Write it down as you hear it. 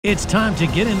It's time to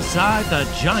get inside the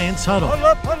Giants huddle.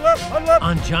 Huddle up.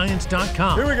 On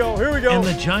Giants.com. Here we go. And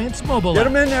the Giants mobile Get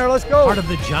app. them in there. Let's go. Part of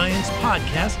the Giants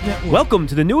Podcast Network. Welcome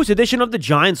to the newest edition of the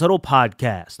Giants Huddle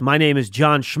Podcast. My name is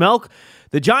John Schmelk.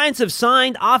 The Giants have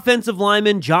signed offensive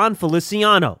lineman Jon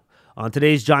Feliciano. On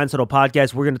today's Giants Huddle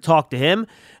Podcast, we're going to talk to him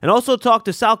and also talk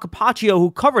to Sal Capaccio, who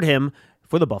covered him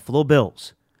for the Buffalo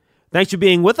Bills. Thanks for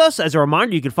being with us. As a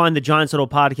reminder, you can find the Giants Huddle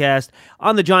Podcast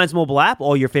on the Giants mobile app,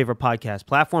 all your favorite podcast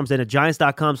platforms, and at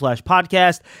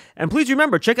Giants.com/podcast. And please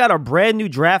remember, check out our brand new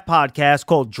draft podcast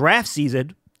called Draft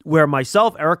Season, where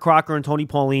myself, Eric Crocker, and Tony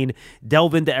Pauline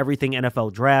delve into everything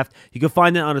NFL draft. You can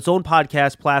find it on its own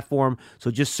podcast platform,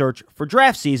 so just search for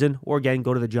Draft Season, or again,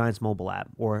 go to the Giants mobile app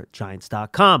or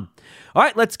Giants.com. All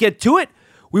right, let's get to it.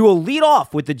 We will lead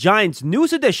off with the Giants'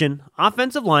 newest addition,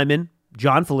 offensive lineman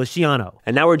Jon Feliciano.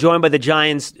 And now we're joined by the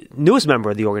Giants' newest member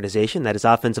of the organization, that is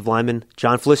offensive lineman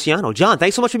Jon Feliciano. Jon,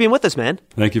 thanks so much for being with us, man.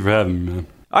 Thank you for having me, man.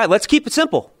 All right, let's keep it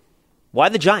simple. Why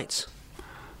the Giants?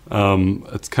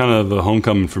 It's kind of a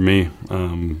homecoming for me.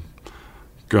 I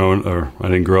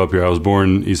didn't grow up here. I was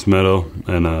born in East Meadow,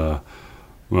 and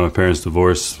when my parents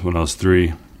divorced when I was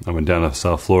 3, I went down to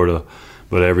South Florida.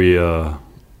 But every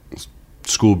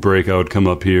school break, I would come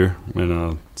up here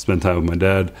and spend time with my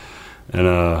dad.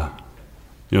 And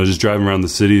just driving around the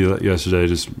city yesterday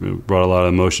just brought a lot of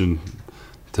emotion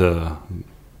to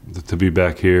be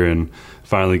back here and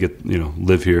finally get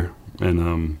live here.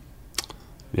 And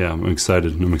I'm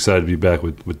excited. I'm excited to be back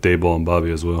with Daboll and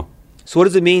Bobby as well. So what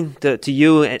does it mean to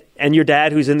you and your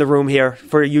dad, who's in the room here,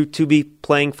 for you to be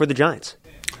playing for the Giants?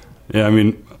 Yeah, I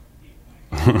mean,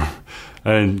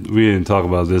 we didn't talk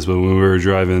about this, but when we were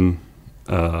driving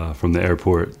from the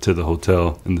airport to the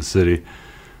hotel in the city,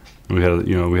 we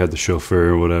had the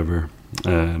chauffeur or whatever,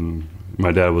 and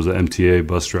my dad was an MTA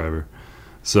bus driver,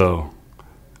 so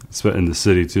in the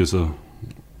city too. So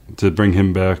to bring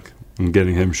him back and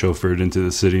getting him chauffeured into the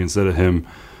city instead of him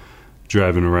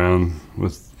driving around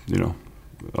with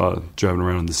driving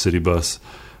around in the city bus,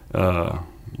 it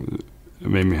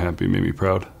made me happy, made me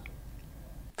proud.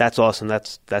 That's awesome.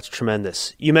 That's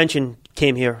tremendous. You mentioned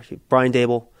came here, Brian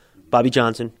Daboll, Bobby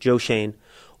Johnson, Joe Schoen.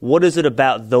 What is it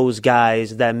about those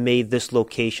guys that made this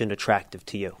location attractive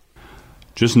to you?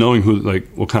 Just knowing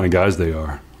what kind of guys they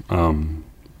are.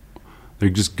 They're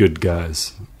just good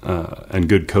guys and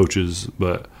good coaches,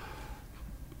 but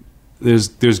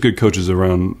there's good coaches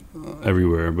around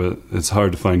everywhere, but it's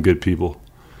hard to find good people.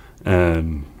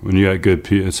 And when you got good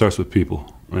people, it starts with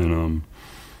people. And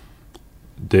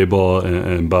Daboll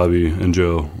and Bobby and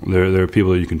Joe, they're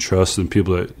people that you can trust, and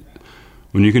people that,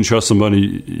 when you can trust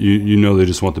somebody, you know they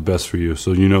just want the best for you.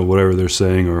 So whatever they're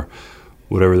saying or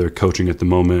whatever they're coaching at the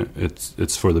moment,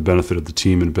 it's for the benefit of the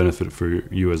team and benefit for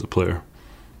you as a player.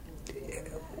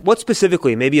 What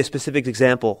specifically, maybe a specific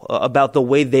example about the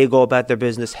way they go about their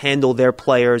business, handle their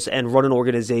players, and run an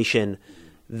organization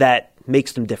that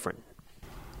makes them different?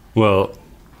 Well,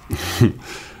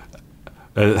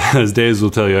 as Daves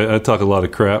will tell you, I talk a lot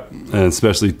of crap, and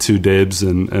especially to Daves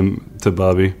and to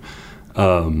Bobby.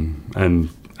 And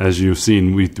as you've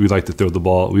seen, we like to throw the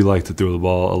ball. We like to throw the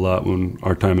ball a lot when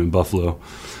our time in Buffalo.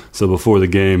 So before every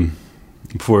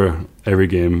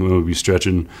game, when we'd be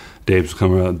stretching, Dave's would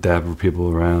come around, dapper people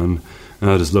around, and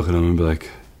I'll just look at him and be like,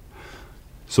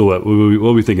 "So what? What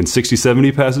are we thinking? 60,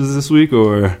 70 passes this week,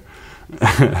 or?"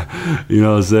 You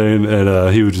know what I'm saying?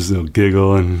 And he would just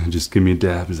giggle and just give me a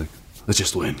dap. He's like, "Let's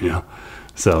just win,"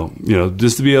 So,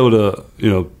 just to be able to,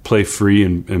 play free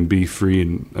and be free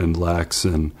and lax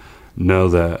and know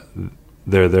that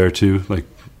they're there too, like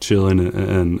chilling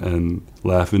and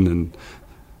laughing and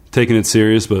taking it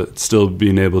serious, but still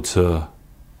being able to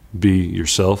be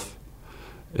yourself.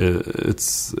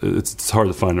 It's hard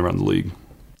to find around the league.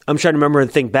 I'm trying to remember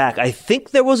and think back. I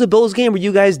think there was a Bills game where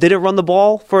you guys didn't run the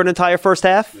ball for an entire first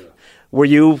half. Yeah. Were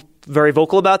you very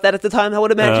vocal about that at the time, I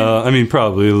would imagine?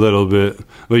 Probably a little bit.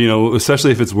 But,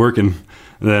 especially if it's working,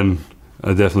 then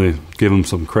I definitely give them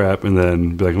some crap and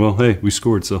then be like, well, hey, we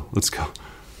scored, so let's go.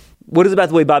 What is it about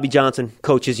the way Bobby Johnson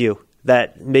coaches you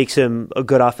that makes him a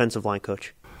good offensive line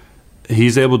coach?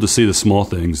 He's able to see the small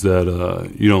things that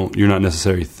you're not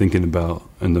necessarily thinking about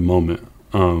in the moment.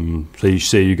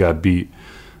 Say you got beat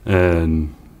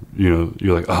and,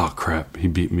 you're like, oh, crap, he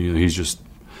beat me.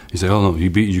 He's like, oh, no, he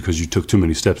beat you because you took too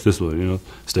many steps this way,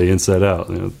 stay inside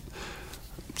out.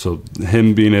 So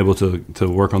him being able to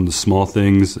work on the small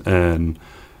things and,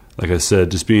 like I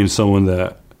said, just being someone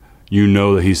that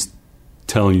that he's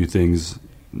telling you things,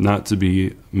 not to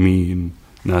be mean,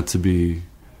 not to be,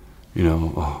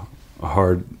 a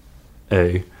hard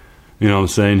A. You know what I'm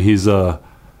saying? He's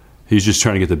he's just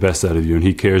trying to get the best out of you, and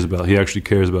he actually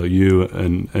cares about you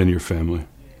and your family.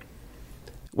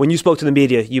 When you spoke to the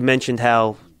media, you mentioned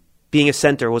how being a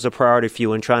center was a priority for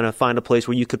you and trying to find a place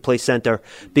where you could play center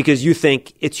because you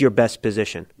think it's your best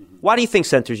position. Why do you think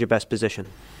center is your best position?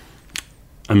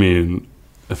 I mean,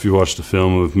 if you watch the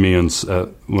film of me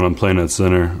when I'm playing at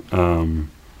center, I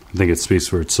think it speaks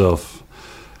for itself.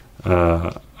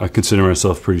 I consider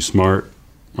myself pretty smart,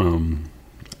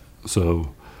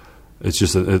 so it's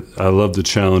just I love the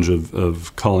challenge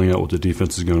of calling out what the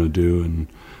defense is going to do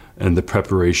and the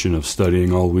preparation of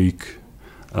studying all week.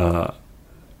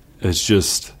 It's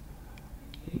just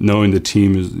knowing the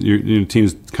team your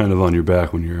team's kind of on your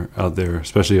back when you're out there,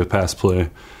 especially a pass play,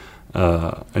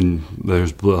 and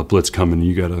there's a blitz coming.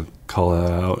 You got to call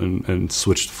that out and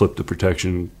flip the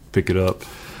protection, pick it up.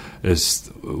 It's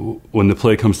when the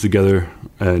play comes together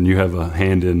and you have a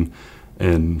hand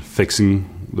in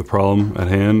fixing the problem at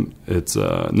hand. It's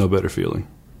no better feeling.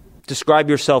 Describe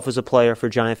yourself as a player for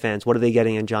Giant fans. What are they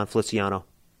getting in Jon Feliciano?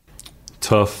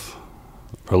 Tough,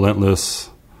 relentless,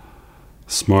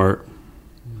 smart,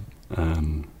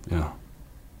 and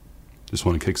just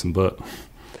want to kick some butt.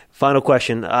 Final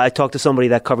question. I talked to somebody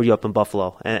that covered you up in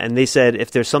Buffalo, and they said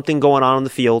if there's something going on the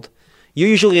field, you're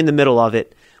usually in the middle of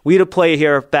it. We had a player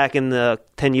here back in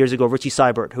 10 years ago, Richie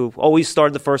Seibert, who always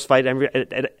started the first fight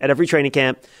at every training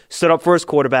camp, stood up for his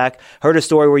quarterback, heard a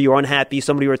story where you were unhappy.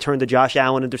 Somebody returned the Josh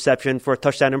Allen interception for a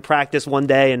touchdown in practice one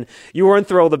day, and you weren't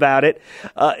thrilled about it.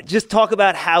 Just talk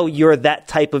about how you're that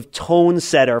type of tone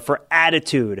setter for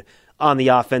attitude on the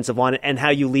offensive line and how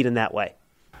you lead in that way.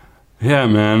 Yeah,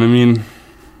 man. I mean,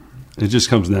 it just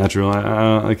comes natural.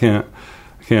 I can't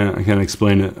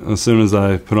explain it. As soon as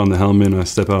I put on the helmet and I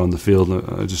step out on the field,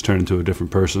 I just turn into a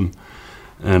different person.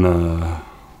 And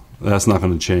that's not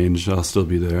going to change. I'll still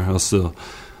be there.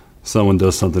 Someone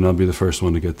does something, I'll be the first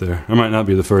one to get there. I might not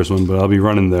be the first one, but I'll be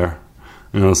running there.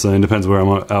 You know what I'm saying? Depends where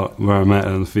I'm at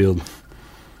on the field.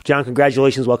 John,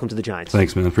 congratulations. Welcome to the Giants.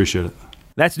 Thanks, man. Appreciate it.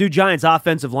 That's new Giants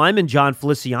offensive lineman Jon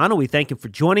Feliciano. We thank him for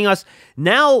joining us.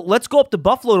 Now, let's go up to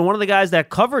Buffalo to one of the guys that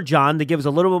covered John to give us a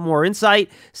little bit more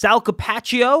insight. Sal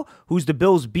Capaccio, who's the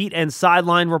Bills beat and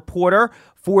sideline reporter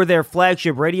for their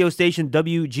flagship radio station,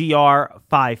 WGR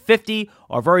 550.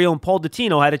 Our very own Paul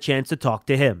Dottino had a chance to talk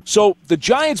to him. So the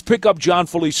Giants pick up Jon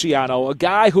Feliciano, a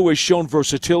guy who has shown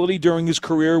versatility during his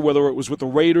career, whether it was with the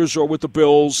Raiders or with the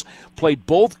Bills, played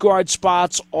both guard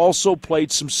spots, also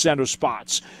played some center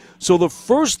spots. So the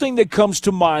first thing that comes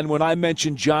to mind when I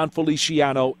mention Jon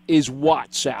Feliciano is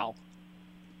what, Sal?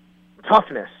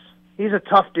 Toughness. He's a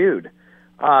tough dude.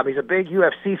 He's a big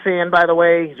UFC fan, by the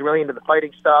way. He's really into the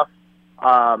fighting stuff.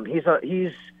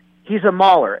 He's a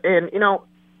mauler. And,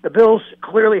 the Bills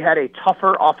clearly had a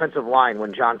tougher offensive line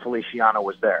when Jon Feliciano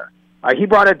was there. He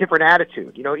brought a different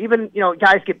attitude. Even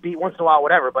guys get beat once in a while,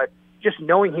 whatever, but just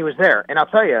knowing he was there. And I'll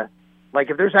tell you,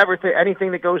 if there's ever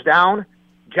anything that goes down,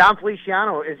 Jon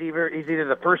Feliciano is either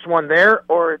the first one there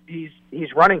or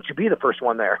he's running to be the first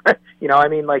one there. He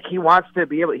wants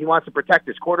to protect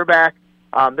his quarterback.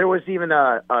 There was even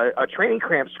a training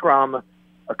camp scrum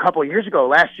a couple of years ago,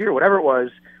 last year, whatever it was.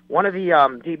 One of the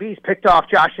DBs picked off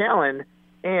Josh Allen,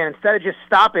 and instead of just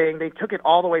stopping, they took it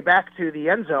all the way back to the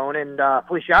end zone, and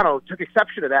Feliciano took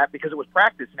exception to that because it was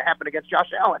practice and it happened against Josh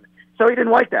Allen. So he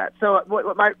didn't like that. So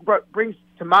what brings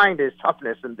to mind is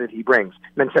toughness and that he brings,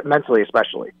 mentally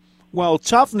especially. Well,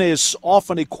 toughness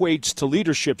often equates to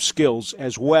leadership skills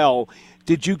as well.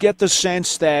 Did you get the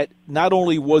sense that not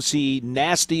only was he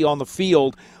nasty on the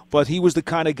field, but he was the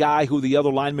kind of guy who the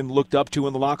other linemen looked up to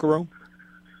in the locker room?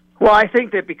 Well, I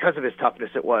think that because of his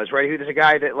toughness it was, right? He was a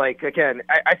guy that,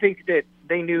 I think that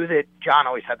they knew that John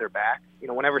always had their back.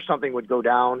 Whenever something would go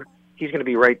down, he's going to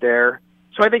be right there.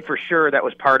 So I think for sure that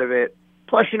was part of it.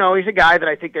 Plus, he's a guy that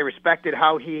I think they respected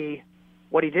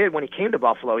what he did when he came to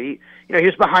Buffalo. He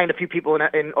was behind a few people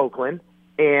in Oakland,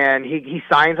 and he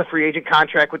signs a free agent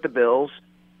contract with the Bills.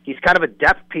 He's kind of a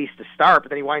depth piece to start, but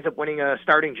then he winds up winning a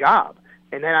starting job.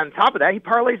 And then on top of that, he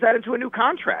parlays that into a new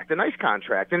contract, a nice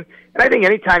contract. And I think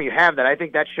anytime you have that, I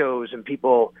think that shows, and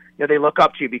people, they look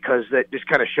up to you because that just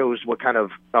kind of shows what kind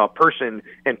of person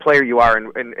and player you are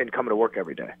and coming to work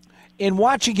every day. In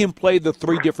watching him play the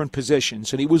three different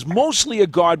positions, and he was mostly a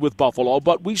guard with Buffalo,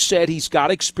 but we said he's got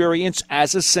experience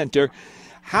as a center.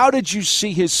 How did you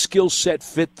see his skill set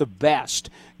fit the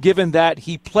best, given that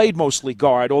he played mostly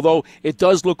guard, although it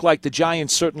does look like the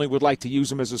Giants certainly would like to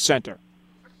use him as a center?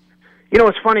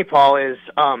 What's funny, Paul, is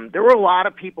there were a lot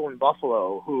of people in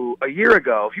Buffalo who a year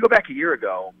ago, if you go back a year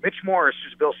ago, Mitch Morris,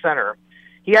 who's Bill's center,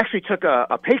 he actually took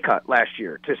a pay cut last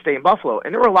year to stay in Buffalo.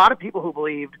 And there were a lot of people who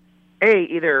believed,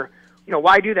 either,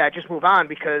 why do that? Just move on,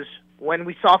 because when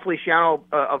we saw Feliciano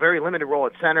a very limited role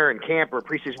at center in camp or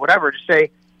preseason, whatever,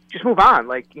 just move on.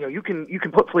 Like, you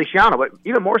can put Feliciano, but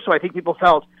even more so, I think people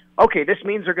felt, okay, this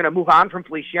means they're going to move on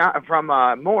from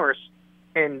Morse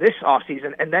in this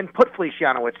offseason and then put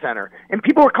Feliciano at center. And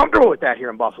people were comfortable with that here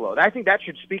in Buffalo. I think that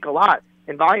should speak a lot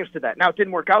in volumes to that. Now, it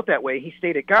didn't work out that way. He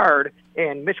stayed at guard,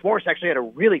 and Mitch Morse actually had a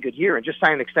really good year and just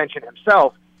signed an extension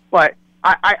himself. But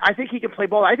I think he can play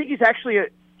ball. I think he's actually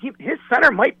his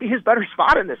center might be his better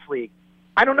spot in this league.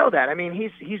 I don't know that. I mean,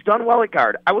 he's done well at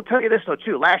guard. I will tell you this, though,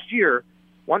 too. Last year,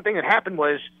 one thing that happened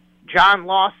was John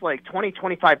lost like 20,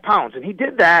 25 pounds, and he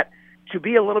did that to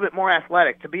be a little bit more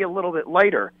athletic, to be a little bit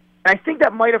lighter. And I think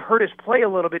that might have hurt his play a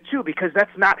little bit, too, because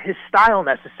that's not his style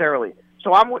necessarily.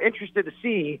 So I'm interested to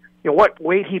see what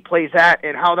weight he plays at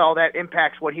and how all that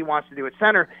impacts what he wants to do at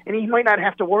center. And he might not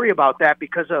have to worry about that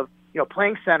because of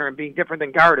playing center and being different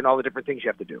than guard and all the different things you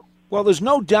have to do. Well, there's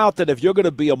no doubt that if you're going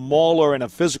to be a mauler and a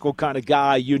physical kind of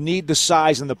guy, you need the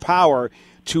size and the power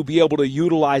to be able to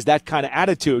utilize that kind of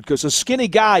attitude, because a skinny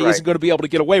guy isn't going to be able to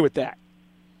get away with that.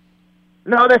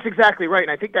 No, that's exactly right,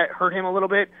 and I think that hurt him a little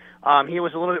bit. He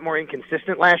was a little bit more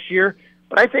inconsistent last year,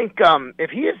 but I think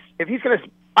if he's going to,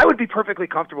 I would be perfectly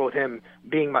comfortable with him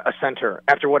being a center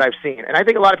after what I've seen, and I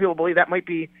think a lot of people believe that might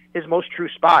be his most true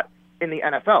spot in the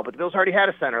NFL. But the Bills already had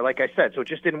a center, like I said, so it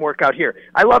just didn't work out here.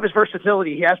 I love his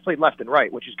versatility. He has played left and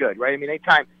right, which is good, right? I mean,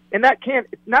 anytime, and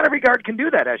not every guard can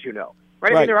do that, as you know.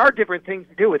 Right? I mean, there are different things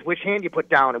to do with which hand you put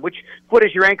down and which foot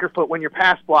is your anchor foot when you're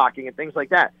pass blocking and things like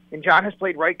that. And John has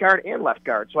played right guard and left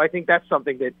guard, so I think that's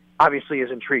something that obviously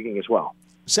is intriguing as well.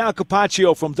 Sal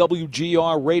Capaccio from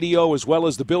WGR Radio, as well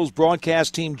as the Bills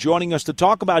broadcast team, joining us to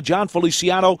talk about Jon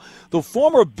Feliciano, the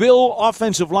former Bill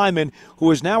offensive lineman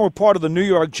who is now a part of the New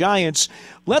York Giants.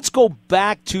 Let's go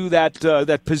back to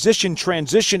that position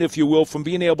transition, if you will, from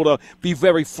being able to be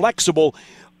very flexible.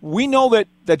 We know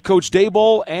that Coach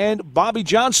Daboll and Bobby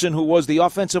Johnson, who was the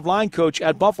offensive line coach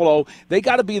at Buffalo, they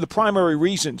got to be the primary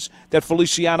reasons that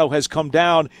Feliciano has come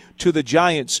down to the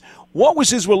Giants. What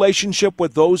was his relationship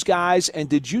with those guys, and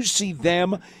did you see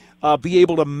them be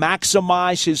able to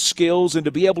maximize his skills and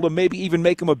to be able to maybe even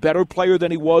make him a better player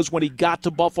than he was when he got to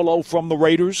Buffalo from the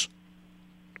Raiders?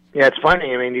 Yeah, it's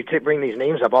funny. I mean, you bring these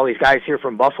names up, all these guys here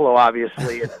from Buffalo,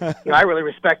 obviously. And, I really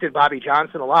respected Bobby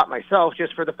Johnson a lot myself,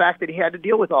 just for the fact that he had to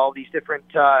deal with all these different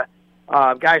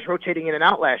guys rotating in and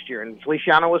out last year, and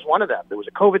Feliciano was one of them. There was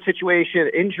a COVID situation,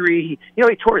 injury. He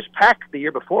tore his pec the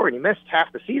year before, and he missed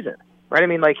half the season. Right? I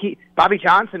mean, Bobby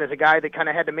Johnson is a guy that kind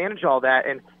of had to manage all that,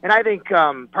 and I think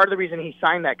part of the reason he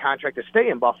signed that contract to stay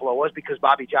in Buffalo was because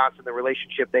Bobby Johnson, the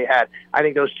relationship they had. I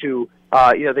think those two,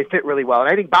 they fit really well,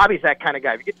 and I think Bobby's that kind of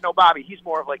guy. If you get to know Bobby, he's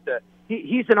more of like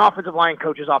he's an offensive line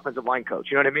coach's offensive line coach.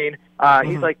 You know what I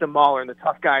mean? He's like the mauler and the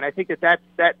tough guy, and I think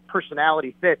that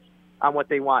personality fits on what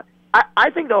they want.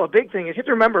 I think though a big thing is you have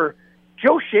to remember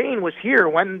Joe Schoen was here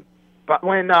when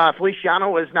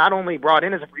Feliciano was not only brought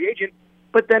in as a free agent,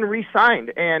 but then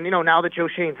re-signed. And, now that Joe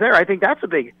Schoen's there, I think that's a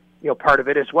big, part of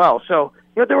it as well. So,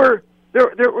 there were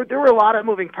a lot of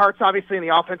moving parts, obviously, in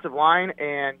the offensive line.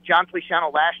 And Jon Feliciano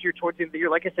last year, towards the end of the year,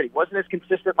 like I said, he wasn't as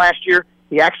consistent last year.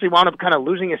 He actually wound up kind of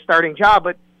losing his starting job,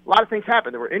 but a lot of things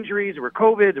happened. There were injuries, there were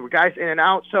COVID, there were guys in and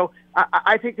out. So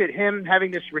I think that him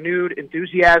having this renewed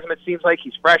enthusiasm, it seems like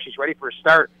he's fresh, he's ready for a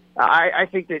start. I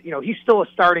think that, he's still a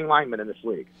starting lineman in this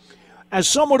league. As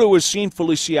someone who has seen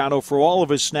Feliciano for all of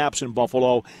his snaps in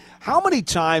Buffalo, how many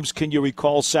times can you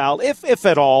recall, Sal, if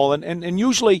at all, and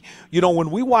usually, when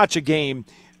we watch a game,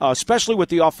 especially with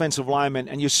the offensive lineman,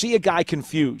 and you see a guy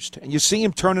confused, and you see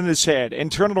him turning his head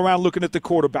and turning around looking at the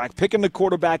quarterback, picking the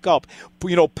quarterback up,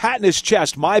 patting his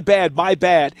chest, my bad, my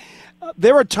bad.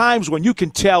 There are times when you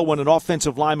can tell when an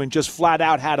offensive lineman just flat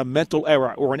out had a mental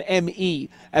error, or an ME,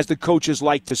 as the coaches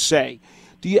like to say.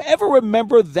 Do you ever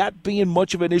remember that being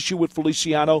much of an issue with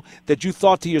Feliciano, that you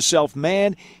thought to yourself,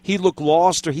 man, he looked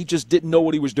lost or he just didn't know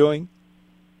what he was doing?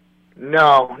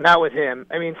 No, not with him.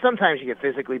 I mean, sometimes you get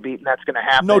physically beaten. That's going to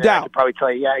happen. No doubt. I could probably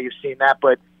tell you, yeah, you've seen that,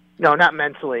 but no, not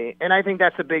mentally. And I think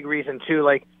that's a big reason, too.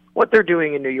 Like, what they're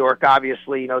doing in New York,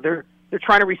 obviously, they're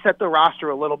trying to reset the roster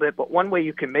a little bit, but one way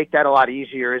you can make that a lot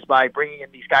easier is by bringing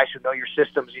in these guys who know your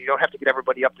systems, and you don't have to get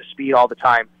everybody up to speed all the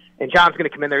time. And John's going to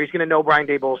come in there. He's going to know Brian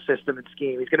Daboll's system and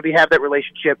scheme. He's going to have that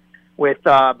relationship with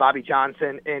Bobby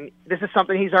Johnson, and this is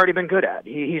something he's already been good at.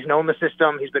 He's known the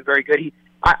system. He's been very good.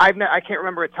 I can't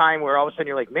remember a time where all of a sudden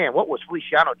you're like, man, what was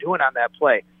Feliciano doing on that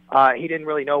play? He didn't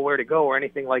really know where to go or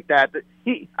anything like that. But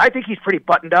I think he's pretty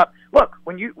buttoned up. Look,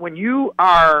 when you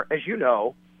are, as you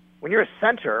know, when you're a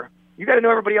center, you got to know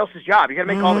everybody else's job. You got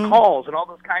to make all the calls and all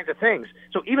those kinds of things.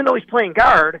 So even though he's playing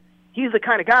guard, he's the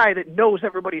kind of guy that knows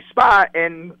everybody's spot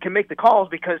and can make the calls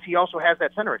because he also has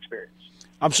that center experience.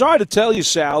 I'm sorry to tell you,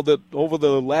 Sal, that over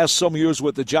the last some years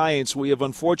with the Giants, we have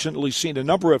unfortunately seen a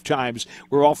number of times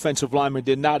where offensive linemen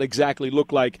did not exactly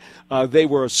look like they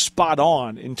were spot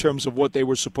on in terms of what they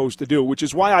were supposed to do, which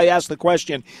is why I asked the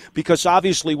question, because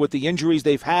obviously with the injuries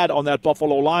they've had on that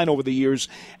Buffalo line over the years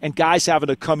and guys having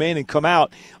to come in and come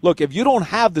out, look, if you don't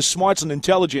have the smarts and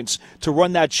intelligence to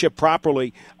run that ship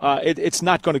properly, it's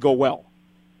not going to go well.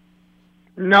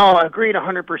 No, agreed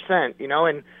 100%,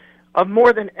 and of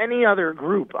more than any other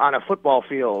group on a football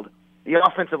field, the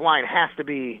offensive line has to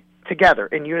be together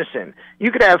in unison.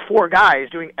 You could have 4 guys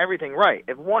doing everything right.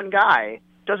 If one guy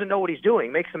doesn't know what he's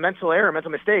doing, makes a mental error, mental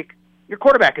mistake, your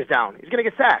quarterback is down. He's going to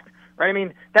get sacked, right? I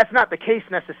mean, that's not the case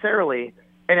necessarily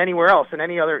in anywhere else, in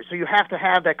any other. So you have to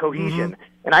have that cohesion.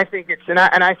 And I think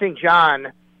I think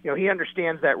John, he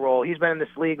understands that role. He's been in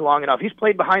this league long enough. He's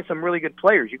played behind some really good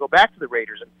players. You go back to the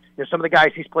Raiders, and some of the guys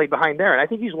he's played behind there, and I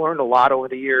think he's learned a lot over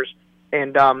the years.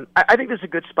 And I think this is a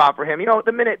good spot for him.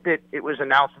 The minute that it was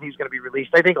announced that he was going to be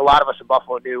released, I think a lot of us in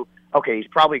Buffalo knew, okay, he's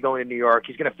probably going to New York.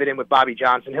 He's going to fit in with Bobby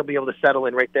Johnson. He'll be able to settle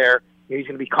in right there. He's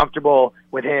going to be comfortable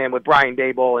with him, with Brian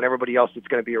Daboll, and everybody else that's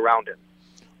going to be around him.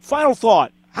 Final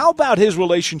thought. How about his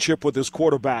relationship with his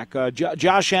quarterback?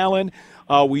 Josh Allen,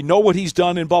 we know what he's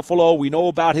done in Buffalo. We know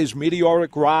about his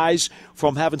meteoric rise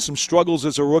from having some struggles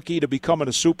as a rookie to becoming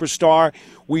a superstar.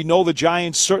 We know the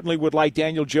Giants certainly would like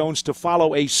Daniel Jones to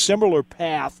follow a similar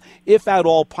path, if at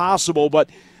all possible. But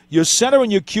your center and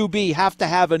your QB have to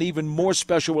have an even more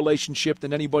special relationship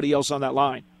than anybody else on that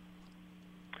line.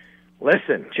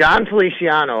 Listen, John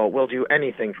Feliciano will do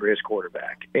anything for his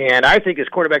quarterback. And I think his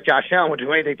quarterback, Josh Allen, would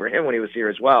do anything for him when he was here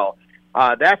as well.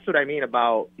 That's what I mean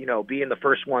about, being the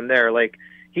first one there. Like,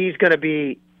 he's going to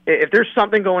be, if there's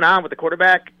something going on with the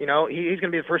quarterback, he's going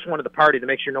to be the first one to the party to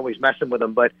make sure nobody's messing with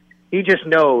him. But he just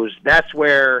knows that's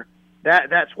where,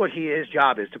 that's what his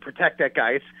job is, to protect that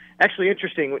guy. It's actually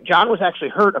interesting. John was actually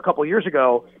hurt a couple years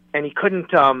ago, and he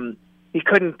couldn't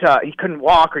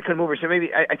walk or he couldn't move. So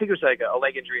maybe I think it was like a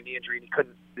leg injury, a knee injury, and he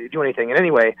couldn't do anything. And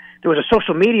anyway, there was a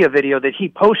social media video that he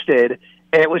posted,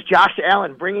 and it was Josh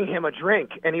Allen bringing him a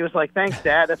drink, and he was like, "Thanks,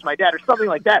 Dad. That's my dad," or something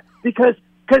like that, because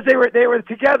they were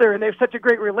together and they have such a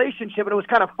great relationship, and it was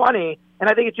kind of funny. And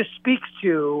I think it just speaks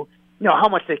to how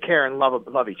much they care and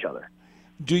love each other.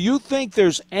 Do you think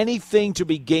there's anything to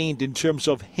be gained in terms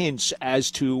of hints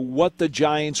as to what the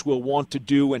Giants will want to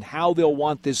do and how they'll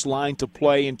want this line to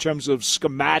play in terms of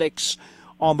schematics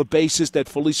on the basis that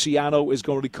Feliciano is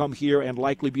going to come here and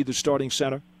likely be the starting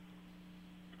center?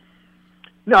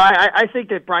 No, I think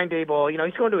that Brian Daboll,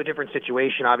 he's going to a different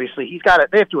situation. Obviously,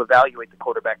 they have to evaluate the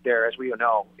quarterback there, as we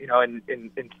know, and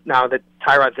now that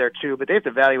Tyrod's there too. But they have to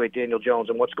evaluate Daniel Jones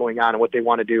and what's going on and what they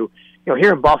want to do.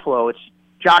 Here in Buffalo, it's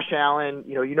Josh Allen.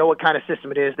 You know what kind of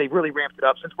system it is. They really ramped it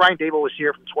up since Brian Daboll was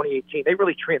here from 2018. They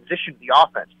really transitioned the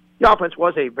offense. The offense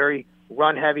was a very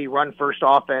run-heavy, run-first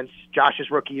offense. Josh's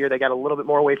rookie year, they got a little bit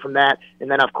more away from that. And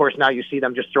then, of course, now you see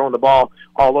them just throwing the ball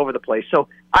all over the place. So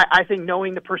I think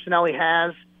knowing the personnel he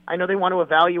has, I know they want to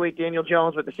evaluate Daniel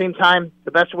Jones, but at the same time,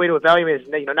 the best way to evaluate is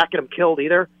not get him killed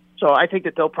either. So I think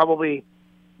that they'll probably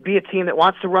be a team that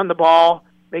wants to run the ball,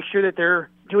 make sure that they're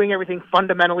doing everything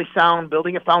fundamentally sound,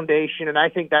 building a foundation, and I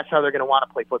think that's how they're going to want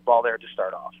to play football there to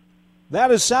start off. That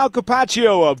is Sal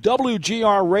Capaccio of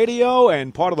WGR Radio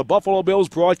and part of the Buffalo Bills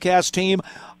broadcast team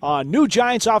on new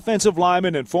Giants offensive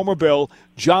lineman and former Bill,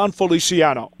 John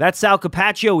Feliciano. That's Sal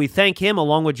Capaccio. We thank him,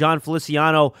 along with John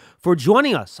Feliciano, for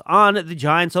joining us on the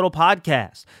Giants Huddle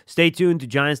podcast. Stay tuned to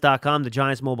Giants.com, the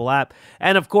Giants mobile app,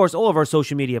 and, of course, all of our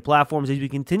social media platforms as we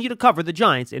continue to cover the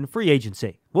Giants in free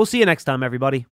agency. We'll see you next time, everybody.